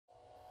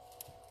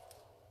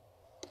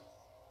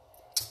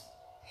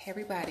Hey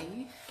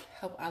everybody,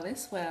 hope all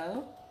is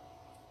well.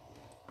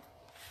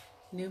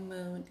 New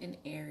moon in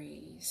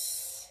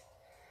Aries.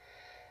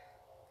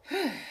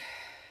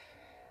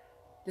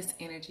 This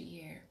energy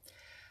here.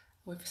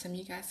 Wait for some of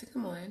you guys to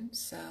come on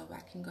so I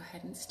can go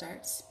ahead and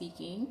start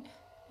speaking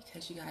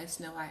because you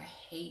guys know I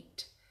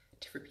hate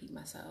to repeat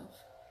myself.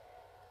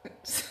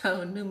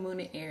 So new moon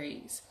in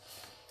Aries.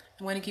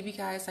 I want to give you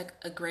guys like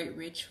a great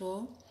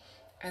ritual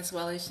as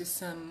well as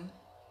just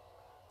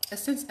a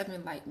sense of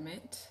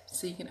enlightenment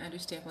so you can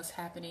understand what's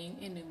happening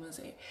in new moons.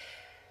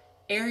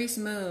 Aries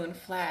moon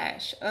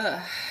flash.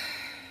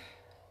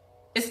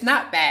 It's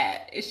not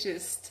bad. It's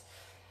just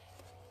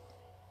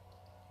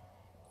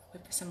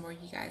wait for some more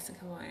of you guys to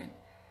come on.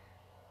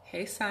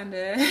 Hey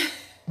Sonda.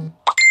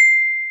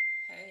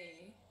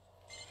 Hey.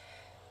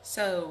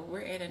 So we're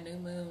in a new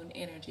moon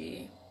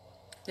energy.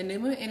 The new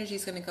moon energy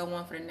is going to go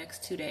on for the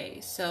next 2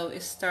 days. So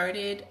it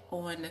started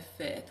on the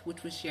 5th,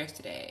 which was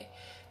yesterday.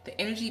 The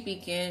energy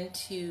began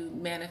to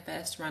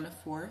manifest around the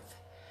 4th.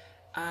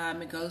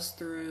 It goes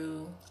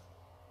through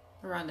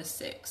around the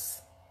 6th,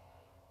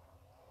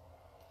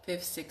 5th,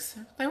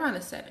 6th, around the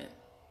 7th.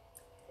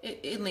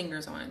 It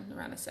lingers on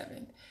around the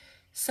 7th.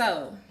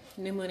 So,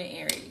 new moon in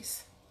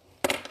Aries.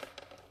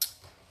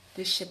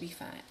 This should be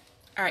fun.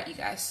 All right, you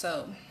guys.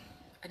 So,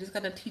 I just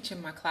got to teach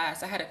in my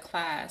class. I had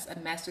a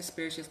Master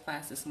Spiritualist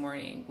class this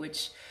morning,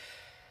 which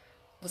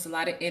was a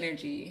lot of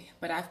energy,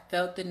 but I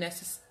felt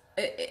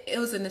it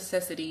was a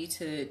necessity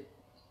to,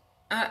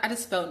 I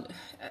just felt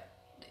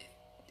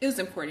it was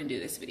important to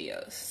do this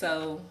video.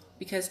 So,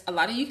 because a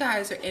lot of you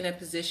guys are in a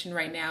position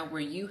right now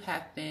where you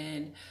have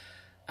been,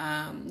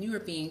 you are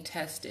being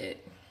tested,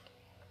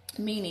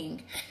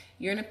 meaning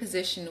you're in a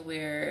position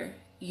where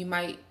you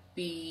might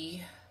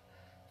be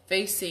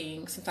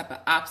facing some type of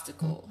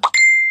obstacle.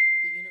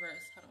 The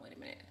universe, hold on, wait a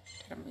minute,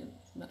 turn on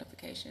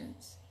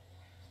notifications.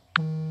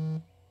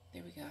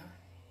 There we go.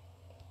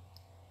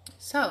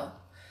 So,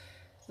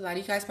 a lot of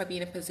you guys might be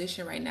in a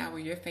position right now where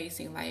you're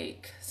facing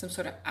like some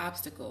sort of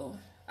obstacle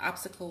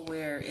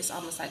where it's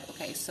almost like,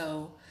 okay,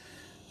 so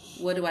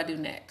what do I do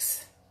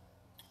next?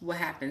 What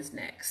happens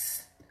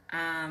next?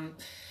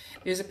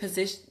 There's a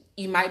position,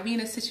 you might be in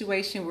a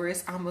situation where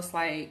it's almost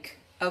like,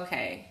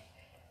 okay,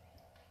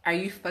 are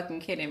you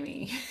fucking kidding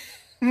me?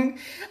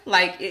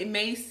 Like, it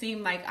may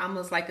seem like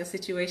almost like a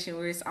situation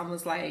where it's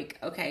almost like,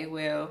 okay,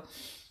 well,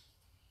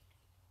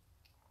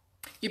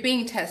 you're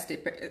being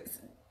tested, but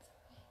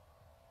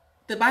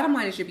the bottom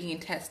line is you're being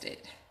tested.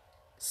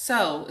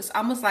 So it's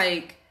almost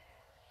like,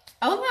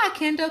 hola,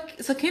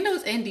 Kendo. So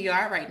Kendo's in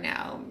DR right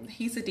now.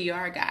 He's a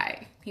DR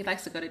guy. He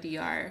likes to go to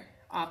DR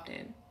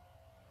often.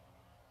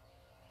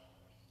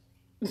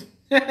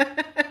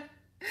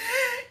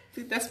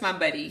 That's my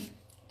buddy,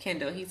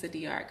 Kendo. He's a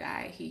DR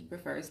guy. He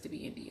prefers to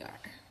be in DR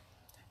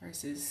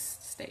versus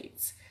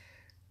States.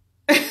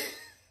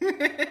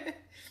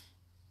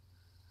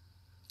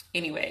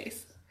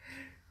 Anyways.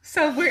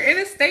 So we're in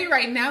a state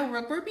right now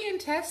where we're being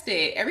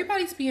tested.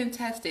 Everybody's being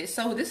tested.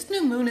 So this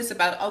new moon is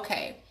about,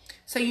 okay,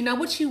 so you know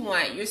what you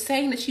want. You're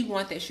saying that you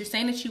want this. You're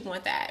saying that you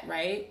want that,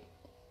 right?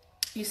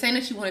 You're saying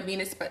that you want to be in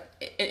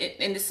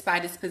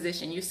this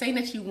position. You're saying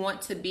that you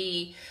want to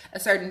be a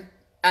certain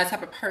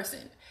type of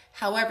person.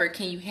 However,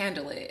 can you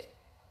handle it?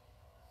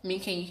 I mean,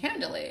 can you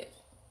handle it?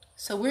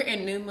 So we're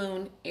in new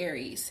moon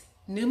Aries.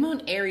 New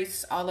moon Aries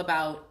is all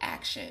about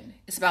action.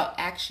 It's about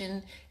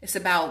action. It's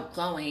about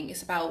going.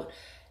 It's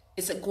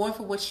going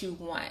for what you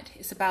want.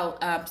 It's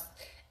about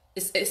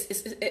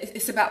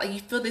it's about like you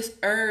feel this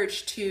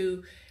urge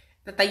to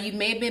that you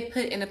may have been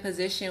put in a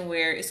position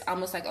where it's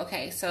almost like,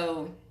 okay,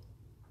 so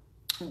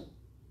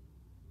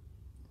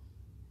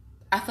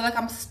I feel like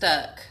I'm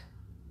stuck,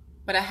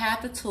 but I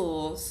have the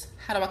tools.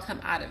 How do I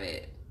come out of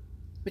it?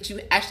 But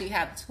you actually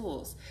have the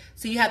tools.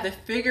 So you have to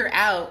figure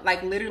out,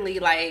 like, literally,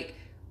 like,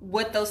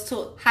 what those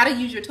tools, how to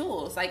use your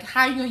tools, like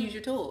how are you gonna use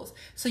your tools.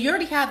 So you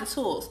already have the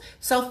tools.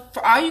 So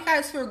for all you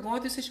guys who are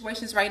going through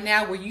situations right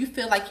now where you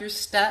feel like you're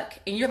stuck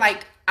and you're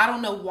like, I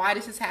don't know why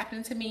this is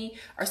happening to me,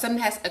 or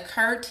something has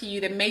occurred to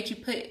you that made you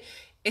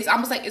it's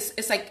almost like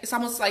it's like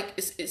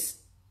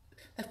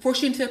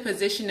force you into a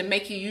position to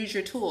make you use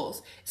your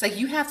tools. It's like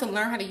you have to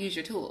learn how to use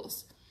your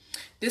tools.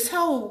 This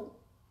whole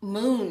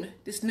moon,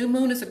 this new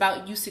moon is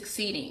about you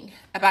succeeding,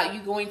 about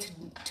you going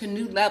to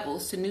new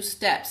levels, to new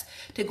steps,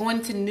 to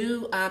going to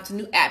new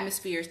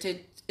atmospheres,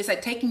 it's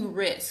like taking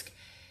risk,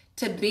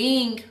 to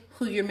being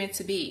who you're meant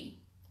to be.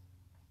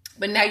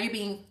 But now you're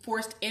being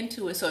forced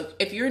into it. So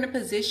if you're in a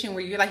position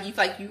where you're like, you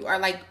feel like you are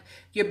like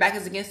your back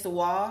is against the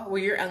wall,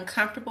 where you're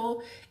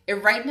uncomfortable,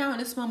 if right now in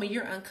this moment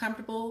you're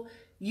uncomfortable,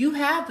 you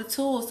have the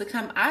tools to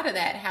come out of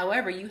that.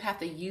 However, you have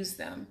to use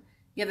them.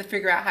 You have to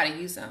figure out how to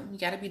use them. You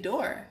got to be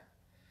Dora.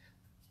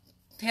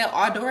 Hell,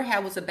 all Dora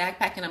had was a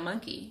backpack and a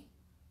monkey,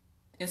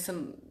 and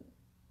some.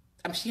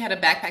 She had a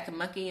backpack, a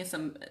monkey, and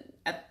some.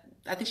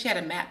 I think she had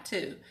a map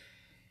too,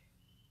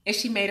 and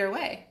she made her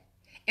way.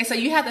 And so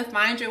you have to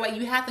find your way.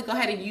 You have to go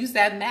ahead and use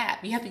that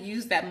map. You have to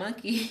use that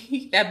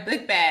monkey, that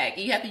book bag.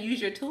 You have to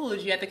use your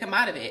tools. You have to come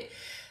out of it.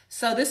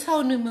 So this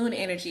whole new moon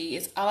energy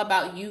is all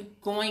about you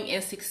going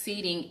and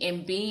succeeding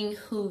and being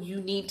who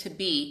you need to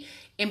be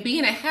and be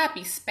in a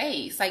happy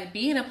space. Like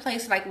be in a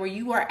place like where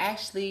you are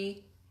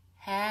actually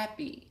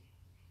happy,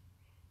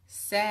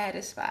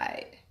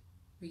 satisfied,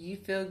 where you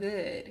feel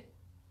good.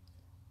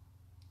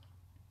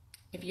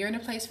 If you're in a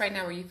place right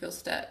now where you feel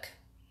stuck,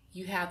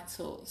 you have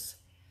the tools.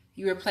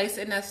 You were placed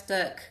in that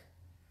stuck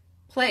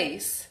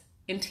place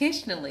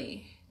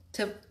intentionally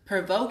to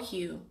provoke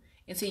you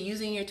into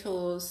using your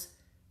tools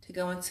to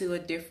go into a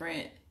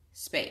different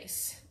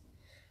space,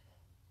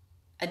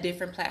 a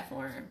different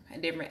platform, a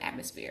different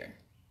atmosphere.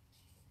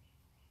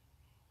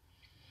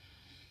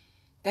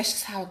 That's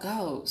just how it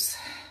goes.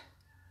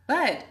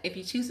 But if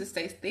you choose to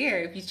stay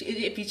there,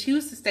 if you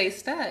choose to stay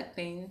stuck,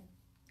 then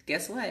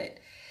guess what?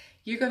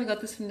 You're going to go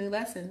through some new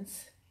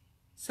lessons,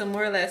 some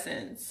more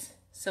lessons,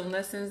 some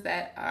lessons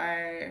that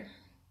are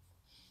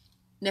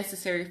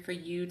necessary for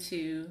you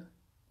to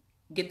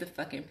get the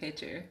fucking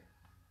picture.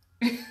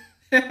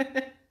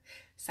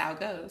 That's how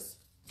it goes.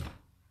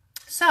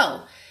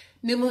 So,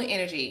 new moon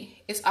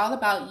energy. It's all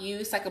about you.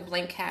 It's like a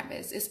blank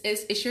canvas.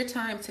 It's your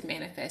time to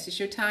manifest. It's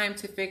your time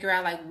to figure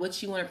out like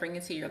what you want to bring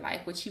into your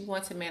life, what you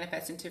want to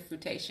manifest into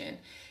fruition.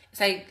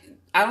 It's like,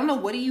 I don't know,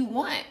 what do you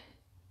want?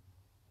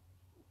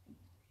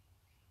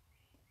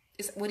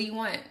 What do you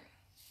want?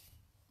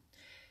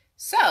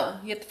 So,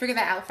 you have to figure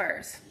that out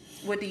first.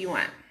 What do you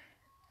want?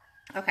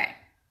 Okay.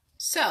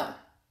 So,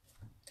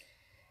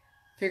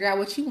 figure out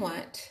what you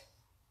want.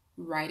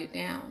 Write it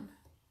down.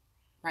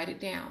 Write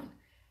it down.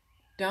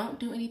 Don't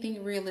do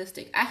anything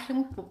realistic. I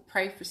hear people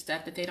pray for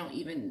stuff that they don't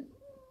even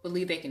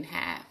believe they can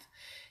have.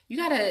 You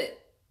gotta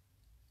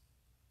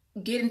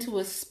get into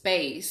a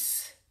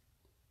space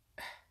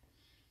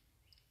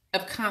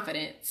of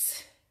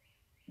confidence.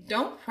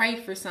 Don't pray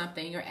for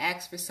something or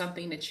ask for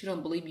something that you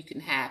don't believe you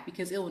can have,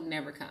 because it will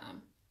never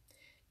come.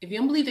 If you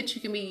don't believe that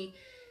you can be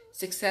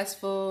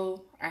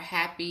successful or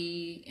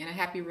happy in a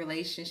happy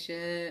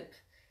relationship,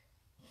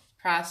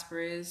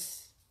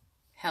 prosperous,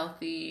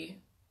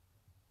 healthy,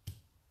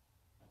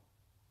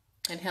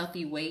 and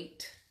healthy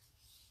weight,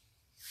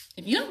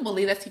 if you don't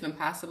believe that's even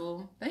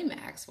possible, don't even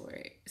ask for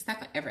it. It's not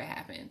going to ever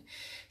happen.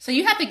 So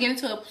you have to get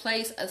into a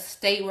place, a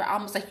state where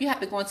almost like you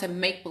have to go into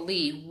make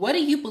believe. What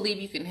do you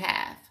believe you can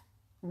have?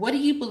 What do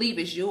you believe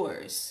is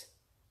yours?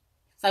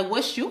 It's like,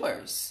 what's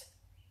yours?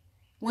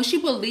 Once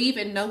you believe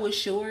and know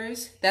what's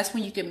yours, that's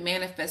when you can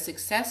manifest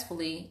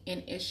successfully,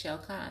 and it shall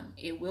come.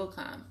 It will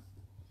come.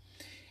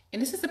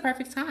 And this is the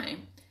perfect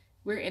time.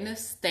 We're in a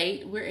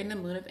state, we're in the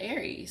moon of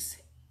Aries.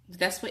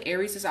 That's what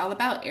Aries is all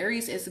about.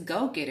 Aries is a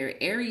go-getter.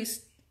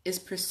 Aries is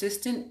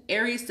persistent.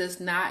 Aries does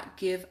not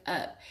give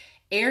up.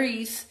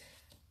 Aries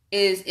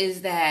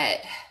is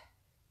that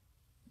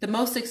the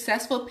most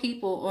successful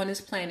people on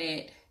this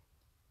planet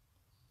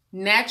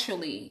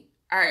naturally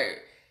are,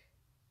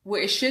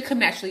 where it should come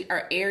naturally,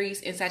 are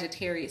Aries and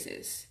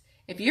Sagittariuses.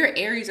 If you're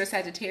Aries or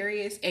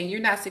Sagittarius and you're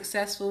not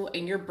successful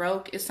and you're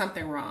broke, it's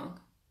something wrong.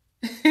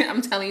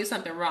 I'm telling you,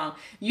 something wrong.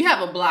 You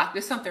have a block.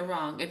 There's something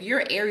wrong. If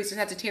you're Aries or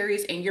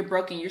Sagittarius and you're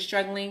broke and you're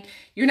struggling,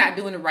 you're not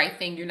doing the right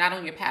thing. You're not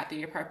on your path to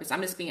your purpose.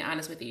 I'm just being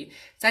honest with you.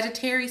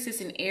 Sagittarius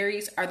and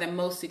Aries are the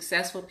most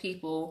successful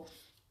people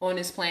on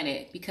this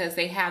planet because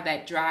they have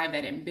that drive,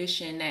 that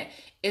ambition, that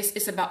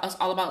it's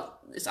all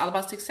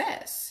about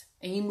success.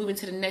 And you move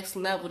into the next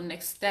level, the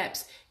next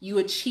steps, you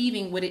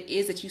achieving what it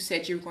is that you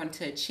said you're going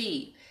to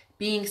achieve,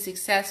 being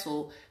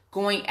successful,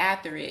 going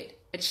after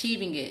it,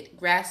 achieving it,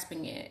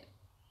 grasping it.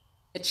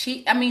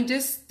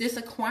 Just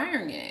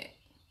acquiring it.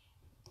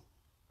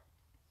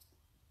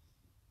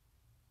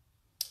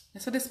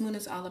 That's what this moon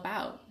is all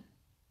about.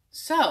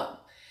 So,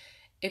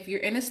 if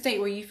you're in a state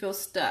where you feel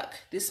stuck,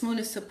 this moon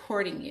is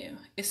supporting you.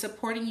 It's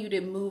supporting you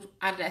to move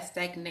out of that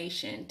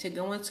stagnation, to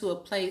go into a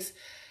place,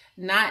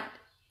 not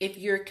if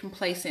you're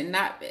complacent,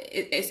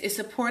 it's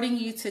supporting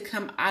you to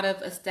come out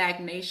of a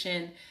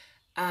stagnation,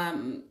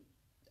 a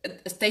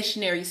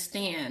stationary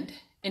stand,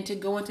 and to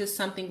go into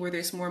something where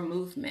there's more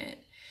movement.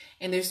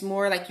 And there's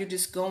more like you're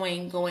just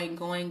going.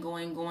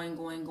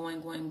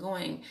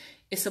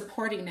 It's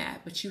supporting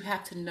that, but you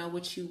have to know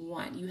what you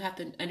want. You have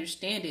to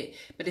understand it,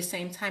 but at the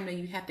same time,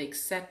 you have to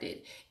accept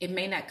it. It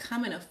may not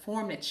come in a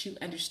form that you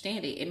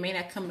understand it. It may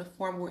not come in a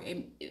form where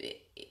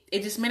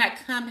it just may not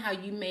come how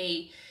you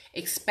may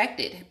expect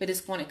it, but it's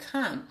going to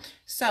come.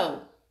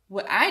 So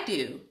what I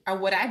do, or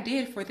what I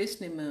did for this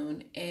new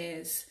moon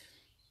is,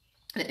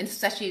 and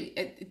it's actually,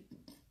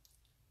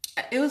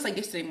 it was like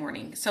yesterday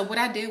morning. So what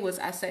I did was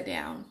I sat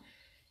down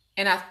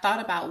and I thought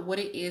about what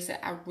it is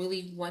that I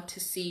really want to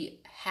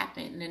see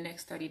happen in the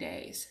next 30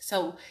 days.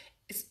 So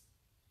it's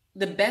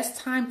the best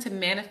time to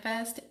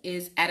manifest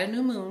is at a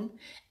new moon.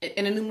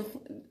 In a new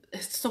moon,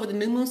 so with the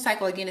new moon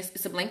cycle, again,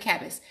 it's a blank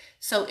canvas.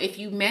 So if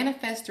you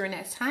manifest during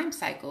that time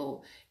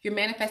cycle, you're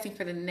manifesting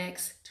for the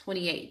next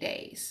 28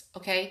 days.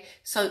 Okay.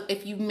 So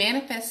if you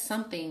manifest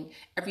something,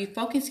 if you're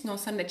focusing on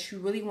something that you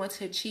really want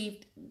to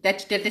achieve,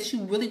 that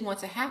you really want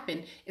to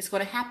happen, it's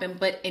going to happen.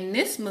 But in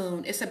this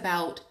moon, it's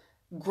about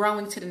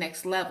growing to the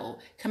next level,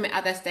 coming out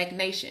of that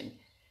stagnation.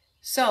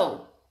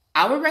 So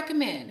I would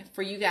recommend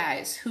for you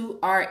guys who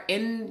are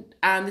in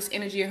this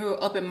energy or who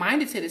are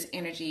open-minded to this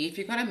energy, if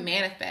you're going to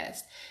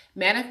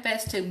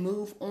manifest to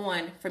move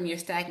on from your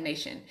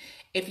stagnation.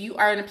 If you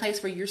are in a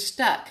place where you're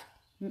stuck,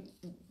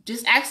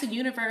 just ask the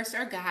universe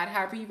or God,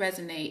 however you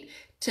resonate,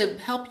 to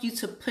help you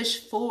to push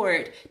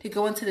forward to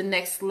go into the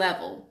next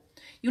level.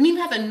 You don't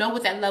even have to know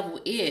what that level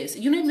is.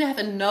 You don't even have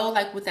to know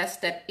like what that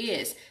step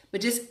is,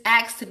 but just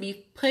ask to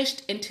be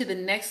pushed into the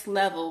next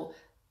level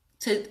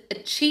to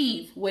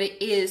achieve what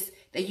it is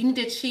that you need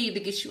to achieve to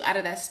get you out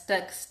of that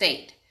stuck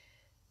state.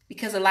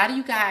 Because a lot of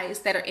you guys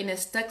that are in a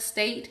stuck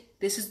state,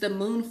 this is the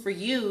moon for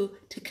you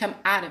to come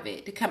out of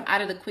it, to come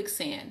out of the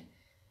quicksand,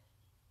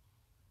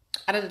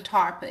 out of the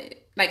tar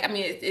pit. Like, I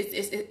mean,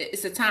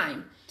 it's a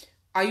time.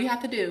 All you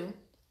have to do,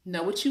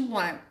 know what you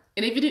want.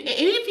 And even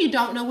if you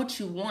don't know what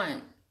you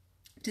want,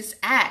 just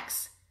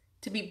ask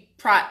to be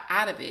brought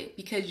out of it,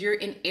 because you're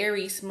in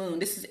Aries moon.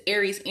 This is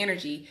Aries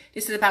energy.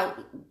 This is about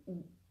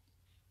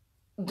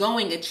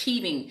going,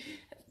 achieving,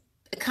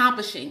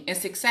 accomplishing, and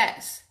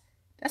success.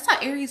 That's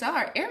how Aries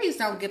are. Aries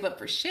don't give up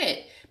for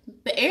shit.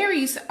 But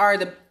Aries are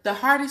the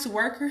hardest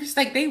workers.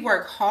 Like, they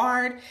work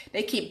hard.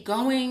 They keep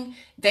going.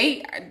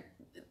 They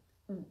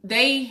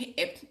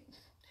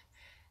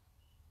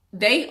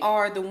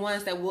are the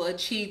ones that will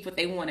achieve what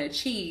they want to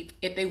achieve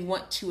if they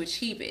want to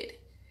achieve it.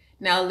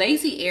 Now,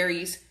 lazy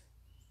Aries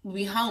will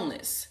be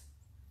homeless.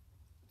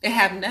 They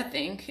have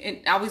nothing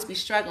and always be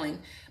struggling.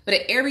 But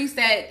an Aries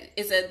that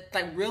is a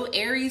real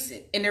Aries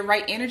in their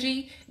right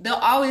energy, they'll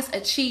always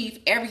achieve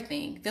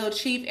everything. They'll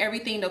achieve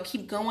everything. They'll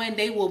keep going.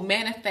 They will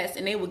manifest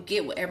and they will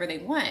get whatever they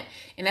want.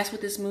 And that's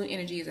what this moon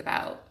energy is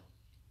about.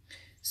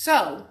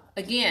 So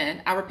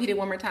again, I'll repeat it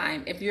one more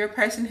time. If you're a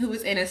person who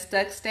is in a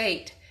stuck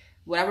state,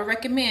 what I would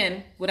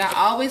recommend, what I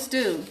always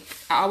do,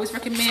 I always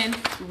recommend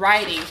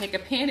writing. Take a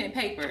pen and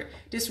paper.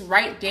 Just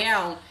write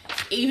down,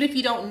 even if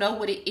you don't know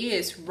what it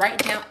is, write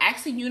down.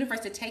 Ask the universe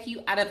to take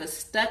you out of a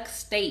stuck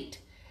state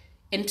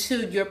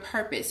into your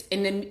purpose.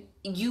 And then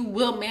you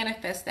will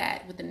manifest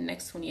that within the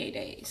next 28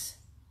 days.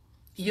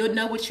 You'll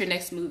know what your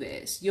next move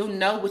is. You'll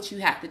know what you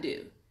have to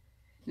do.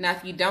 Now,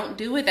 if you don't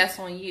do it, that's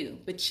on you.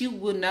 But you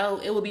will know,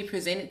 it will be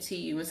presented to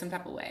you in some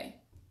type of way.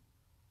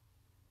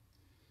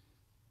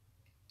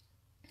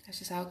 That's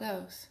just how it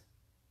goes.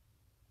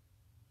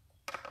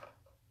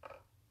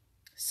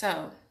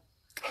 So,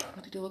 I'm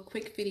going to do a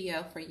quick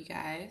video for you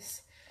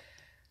guys.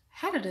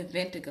 I had an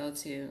event to go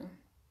to.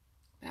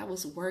 I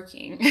was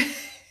working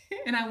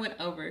and I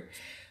went over.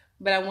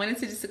 But I wanted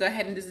to just go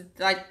ahead and just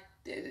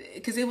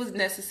because it was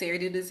necessary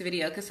to do this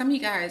video. Because some of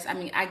you guys, I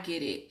mean, I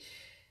get it.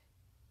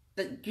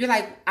 You're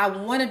like, I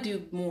want to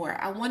do more.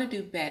 I want to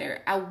do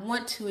better. I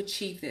want to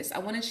achieve this. I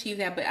want to achieve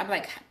that. But I'm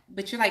like,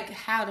 but you're like,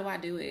 how do I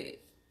do it?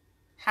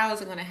 How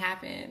is it going to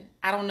happen?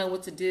 I don't know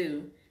what to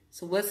do.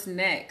 So what's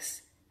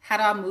next? How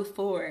do I move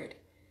forward?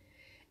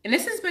 And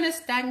this has been a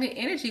stagnant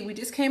energy. We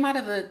just came out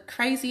of a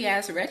crazy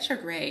ass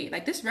retrograde.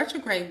 Like, this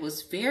retrograde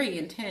was very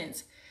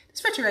intense.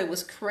 This retrograde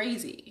was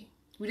crazy.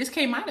 We just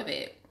came out of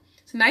it.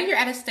 So now you're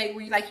at a state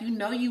where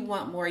you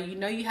want more. You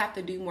know you have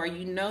to do more.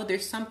 You know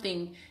there's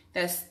something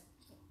that's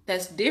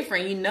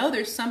different. You know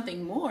there's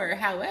something more.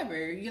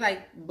 However, you're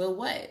like, but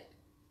what?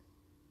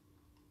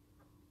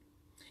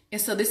 And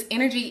so this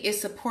energy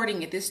is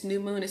supporting it. This new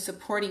moon is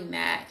supporting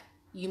that.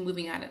 You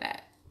moving out of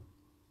that.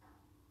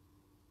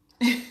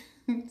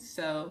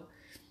 So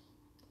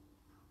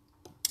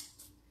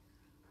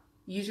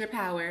use your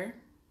power.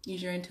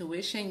 Use your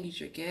intuition. Use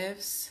your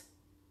gifts.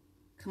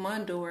 Come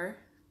on, door.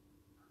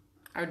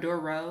 Or door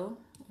row.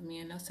 I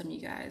mean, I know some of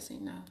you guys, I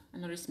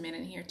know there's men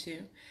in here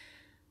too.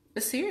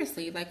 But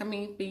seriously,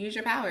 use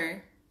your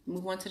power.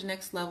 Move on to the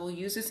next level.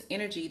 Use this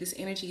energy. This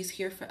energy is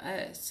here for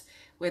us.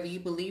 Whether you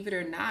believe it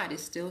or not,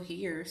 it's still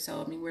here.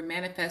 So, we're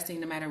manifesting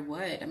no matter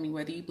what.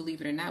 Whether you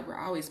believe it or not, we're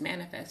always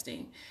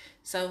manifesting.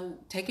 So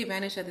take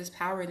advantage of this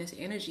power and this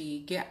energy.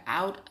 Get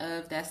out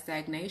of that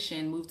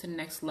stagnation. Move to the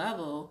next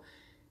level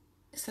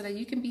so that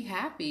you can be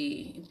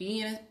happy. Be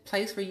in a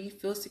place where you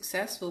feel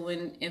successful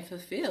and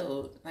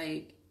fulfilled.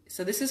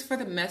 So this is for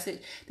the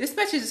message. This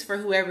message is for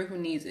whoever who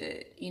needs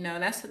it.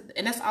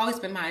 That's always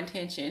been my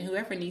intention.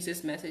 Whoever needs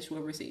this message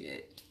will receive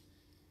it.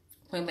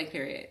 Point blank,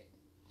 period.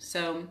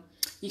 So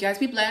you guys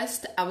be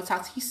blessed. I will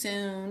talk to you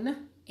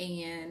soon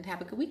and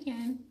have a good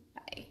weekend.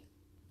 Bye.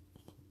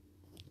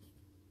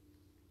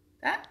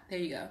 There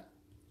you go.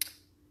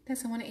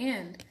 Doesn't want to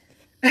end.